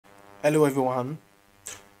Hello everyone,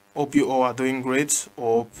 hope you all are doing great.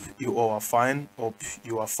 Hope you all are fine. Hope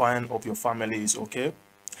you are fine. Hope your family is okay.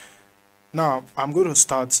 Now I'm going to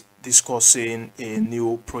start discussing a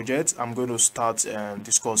new project. I'm going to start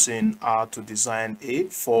discussing how to design a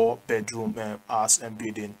 4-bedroom house and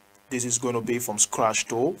building. This is going to be from scratch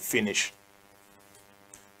to finish.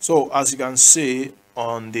 So as you can see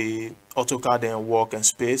on the Autocad and work and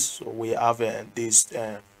space, so we have this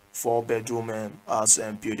 4-bedroom house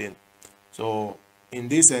and building. So in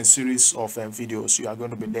this series of videos, you are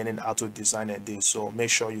going to be learning how to design this. So make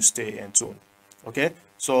sure you stay in tune. Okay.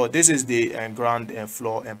 So this is the ground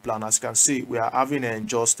floor and plan. As you can see, we are having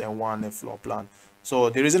just one floor plan. So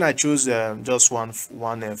the reason I choose just one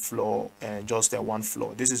floor and just one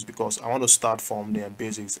floor, this is because I want to start from the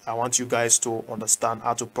basics. I want you guys to understand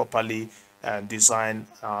how to properly design.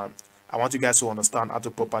 I want you guys to understand how to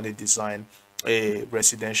properly design a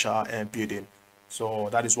residential building. So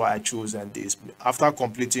that is why I choose this. After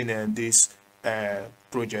completing this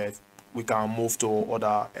project, we can move to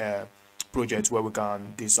other projects where we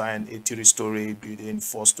can design a 3-story building,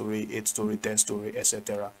 4-story, 8-story, 10-story,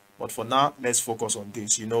 etc. But for now, let's focus on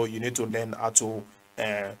this. You need to learn how to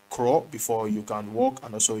crawl before you can walk,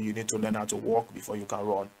 and also you need to learn how to walk before you can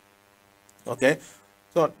run. Okay,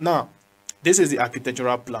 so now this is the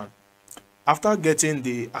architectural plan. After getting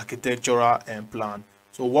the architectural plan,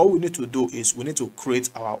 so what we need to do is we need to create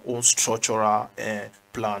our own structural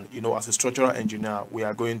plan. As a structural engineer, we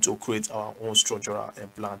are going to create our own structural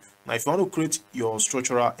plan. Now, if you want to create your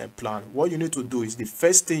structural plan, what you need to do is the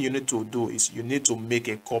first thing you need to do is you need to make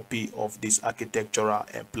a copy of this architectural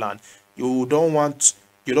plan. You don't want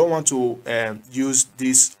to use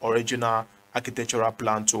this original architectural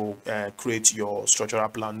plan to create your structural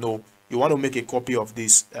plan. No, you want to make a copy of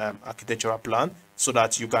this architectural plan so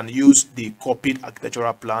that you can use the copied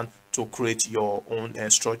architectural plan to create your own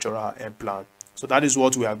structural plan. So that is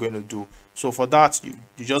what we are going to do. So for that, you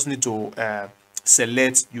just need to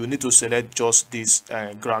select just this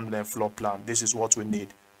ground floor plan. This is what we need.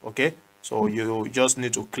 Okay, so you just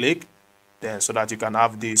need to click then so that you can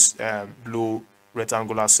have this blue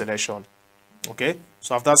rectangular selection. Okay,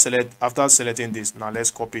 so after selecting this, now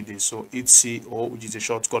let's copy this. So hit CO, which is a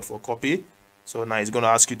shortcut for copy. So now it's going to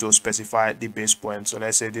ask you to specify the base point. So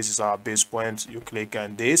let's say this is our base point. You click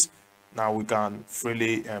on this. Now we can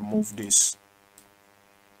freely move this.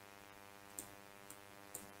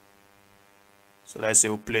 So let's say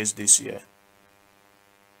we place this here,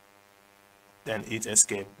 then hit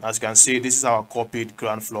escape. As you can see, this is our copied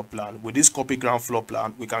ground floor plan. With this copied ground floor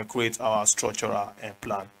plan, we can create our structural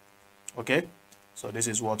plan. Okay, so this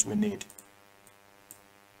is what we need.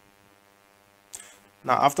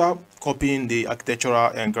 Now, after copying the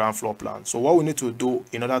architectural and ground floor plan, so what we need to do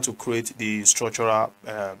in order to create the structural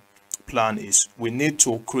plan is we need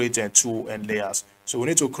to create two layers. So we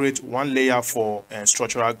need to create one layer for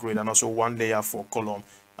structural grid and also one layer for column.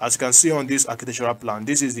 As you can see on this architectural plan,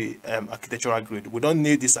 this is the architectural grid. We don't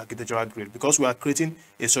need this architectural grid because we are creating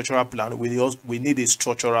a structural plan. We need a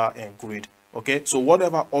structural grid. Okay, so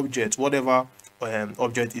whatever object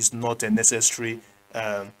is not necessary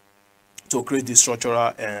to create the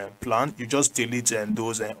structural plan, you just delete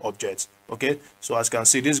those objects. Okay, so as you can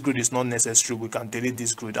see, this grid is not necessary. We can delete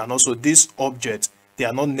this grid, and also this object, they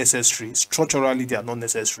are not necessary structurally. They are not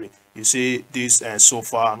necessary. You see this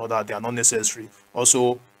sofa and all that, they are not necessary.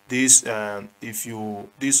 Also this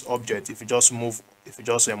this object, if you just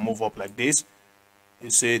move up like this, you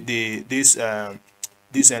see this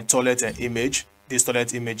toilet image. This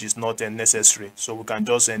toilet image is not necessary, so we can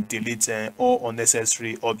just delete all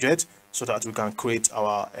unnecessary objects so that we can create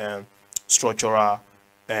our structural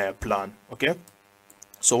plan. Okay,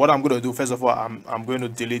 so what I'm going to do, first of all, I'm going to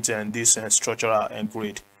delete this structural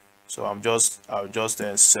grid. So I'll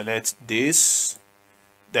just select this.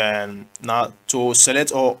 Then now to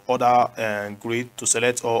select all other grid,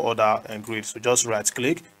 so just right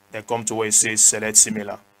click, then come to where it says select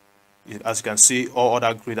similar. As you can see, all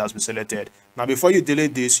other grid has been selected. Now before you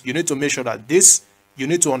delete this, you need to make sure that you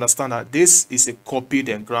need to understand that this is a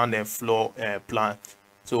copied ground and floor plan.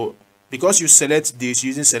 So because you select this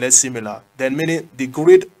using select similar, then meaning the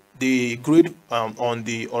grid on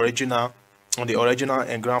the original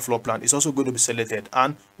and ground floor plan is also going to be selected,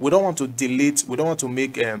 and we don't want to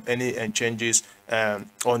make any changes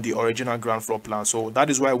on the original ground floor plan. So that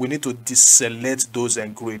is why we need to deselect those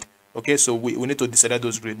grid. Okay, so we need to deselect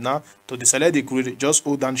those grid. Now to deselect the grid, just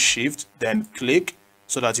hold down shift, then click,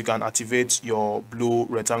 so that you can activate your blue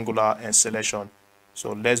rectangular selection.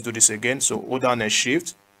 So let's do this again. So hold down and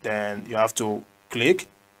shift, then you have to click,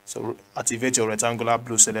 so activate your rectangular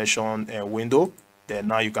blue selection window. Then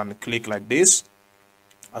now you can click like this,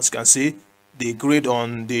 As you can see, the grid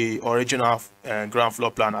on the original ground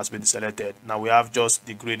floor plan has been selected. Now we have just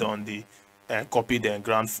the grid on the copied on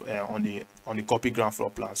the copy ground floor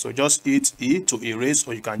plan. So just hit E to erase,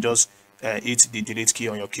 or you can just hit the delete key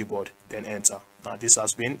on your keyboard, then enter. Now this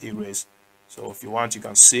has been erased. So if you want, you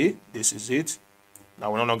can see this is it.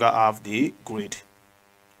 Now we no longer have the grid.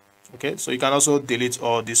 Okay, so you can also delete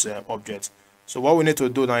all these objects. So what we need to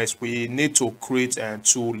do now is we need to create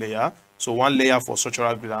two layers. So one layer for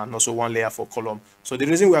structural grid and also one layer for column. So the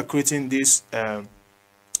reason we are creating these two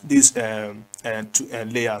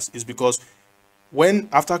layers is because when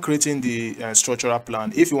after creating the structural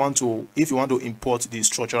plan, if you want to import the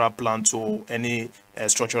structural plan to any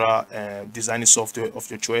structural designing software of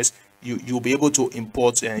your choice, you'll be able to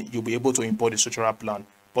import the structural plan.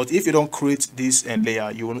 But if you don't create this layer,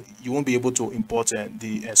 you won't be able to import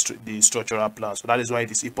the structural plan. So that is why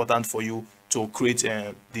it is important for you to create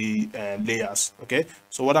the layers. Okay,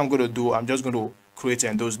 so what I'm going to do, I'm just going to create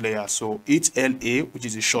those layers. So hit LA, which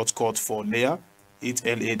is a shortcut for layer. Hit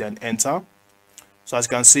LA, then enter. So as you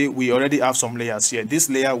can see, we already have some layers here. These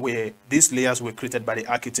layers were created by the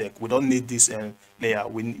architect. We don't need this layer.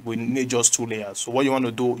 We need just two layers. So what you want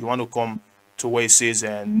to do, you want to come to where it says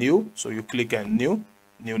new. So you click on new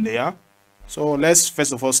layer. So let's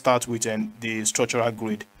first of all start with the structural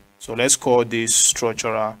grid. So let's call this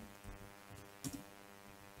structural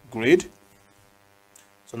grid.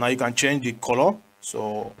 So now you can change the color.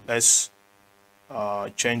 So let's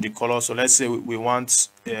change the color. So let's say we want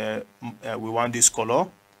this color.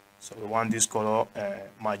 So we want this color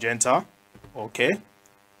magenta. Okay,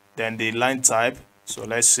 then the line type, so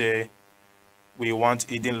let's say we want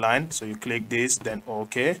hidden line. So you click this, then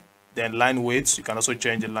okay. Then line weight, you can also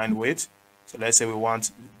change the line weight. So let's say we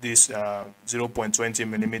want this 0.20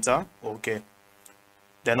 millimeter. Okay,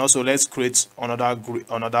 then also let's create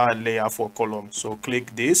another layer for column. So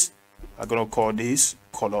click this. I'm gonna call this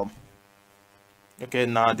column. Okay,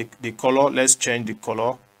 now the color, let's change the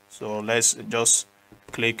color. So let's just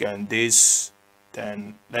click on this,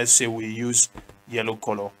 then let's say we use yellow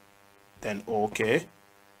color, then okay.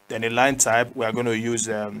 Then the line type, we are going to use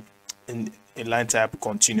in a line type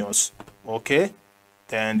continuous. Okay,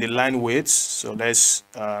 then the line weight, so let's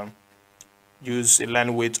use a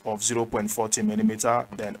line weight of 0.40 millimeter,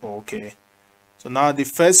 then okay. So now the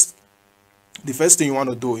first thing you want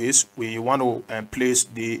to do is we want to place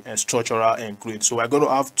the structural grid. So we're going to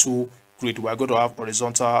have two grid. We're going to have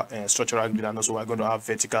horizontal structural grid, and also we're going to have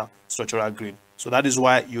vertical structural grid. So that is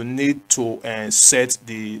why you need to set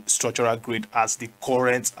the structural grid as the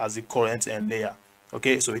current layer.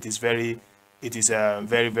 Okay, so it is very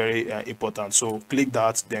important. So click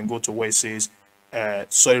that, then go to where it says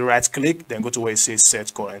right click, then go to where it says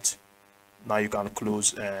set current. Now you can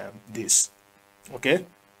close this. Okay,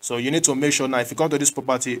 so you need to make sure now, if you come to this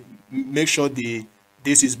property, make sure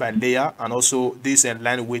this is by layer, and also this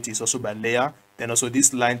line weight is also by layer, then also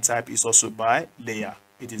this line type is also by layer.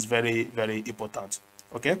 It is very important.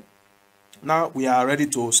 Okay, now we are ready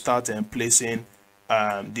to start placing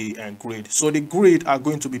the grid. So the grid are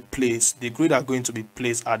going to be placed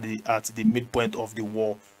at the midpoint of the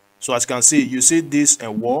wall. So as you can see, you see this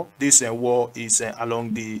wall is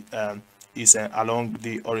along the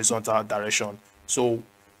horizontal direction. So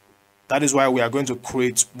that is why we are going to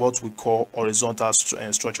create what we call horizontal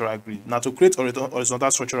structural grid. Now to create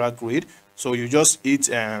horizontal structural grid, so you just hit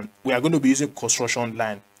we are going to be using construction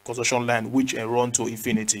line which run to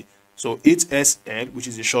infinity. So hit SL, which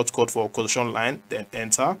is a shortcut for construction line, then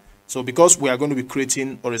enter. So because we are going to be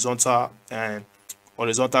creating horizontal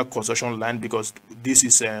construction line, because this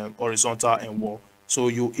is horizontal and wall, so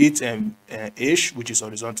you hit H, which is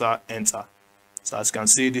horizontal, enter. So as you can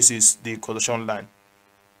see, this is the construction line.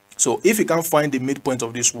 So if you can't find the midpoint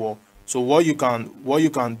of this wall, so what you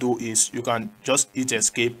can do is you can just hit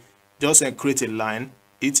escape, just create a line,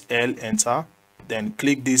 hit L, enter, then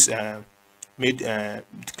click this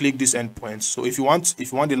click this endpoint. So if you want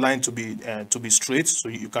the line to be straight, so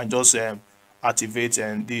you can just activate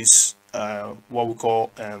this what we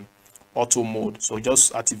call auto mode. So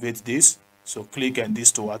just activate this. So click on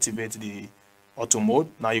this to activate the auto mode.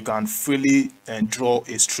 Now you can freely draw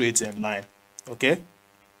a straight line. Okay,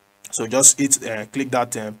 so just hit click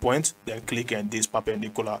that point, then click on this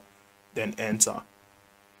perpendicular, then enter.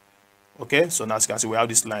 Okay, so now as you can see, we have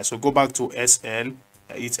this line. So go back to SL,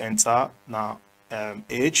 hit enter. Now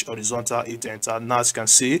H, horizontal, hit enter. Now as you can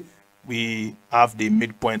see, we have the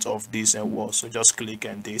midpoint of this wall. So just click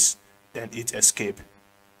on this, then hit escape.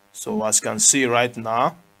 So as you can see right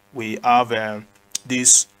now, we have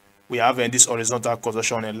this horizontal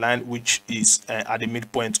construction line, which is at the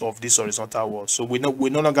midpoint of this horizontal wall. So we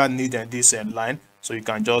no longer need this line. So you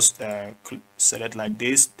can just select like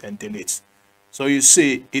this, then delete. So you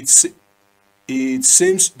see it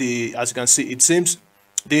seems as you can see, it seems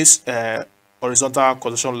this horizontal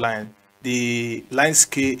construction line, the line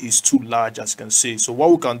scale is too large, as you can see. So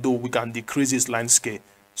what we can do, we can decrease this line scale.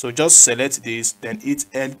 So just select this, then hit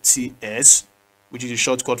LTS, which is a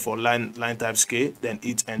shortcut for line type scale, then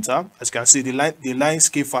hit enter. As you can see, the line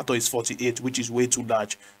scale factor is 48, which is way too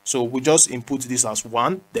large. So we just input this as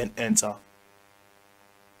 1, then enter.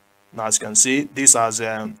 Now as you can see, this has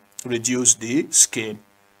reduced the scale.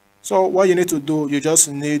 So what you need to do, you just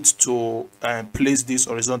need to place this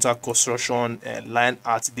horizontal construction line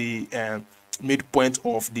at the midpoint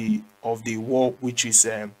of the wall, which is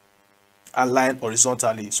aligned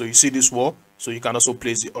horizontally. So you see this wall, so you can also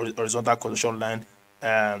place the horizontal construction line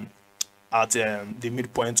at the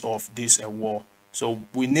midpoint of this wall. So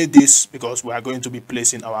we need this because we are going to be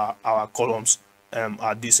placing our columns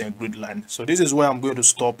at this grid line. So this is where I'm going to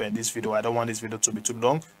stop this video. I don't want this video to be too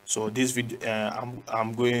long. So this video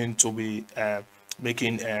I'm going to be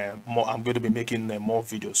making more. I'm going to be making more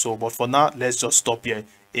videos. So but for now, let's just stop here.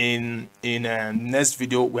 In next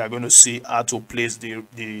video, we are going to see how to place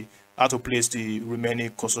the remaining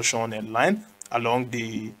construction line along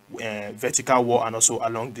the vertical wall and also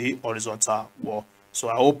along the horizontal wall. So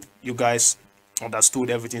I hope you guys understood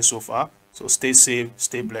everything so far. So stay safe,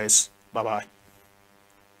 stay blessed. Bye bye.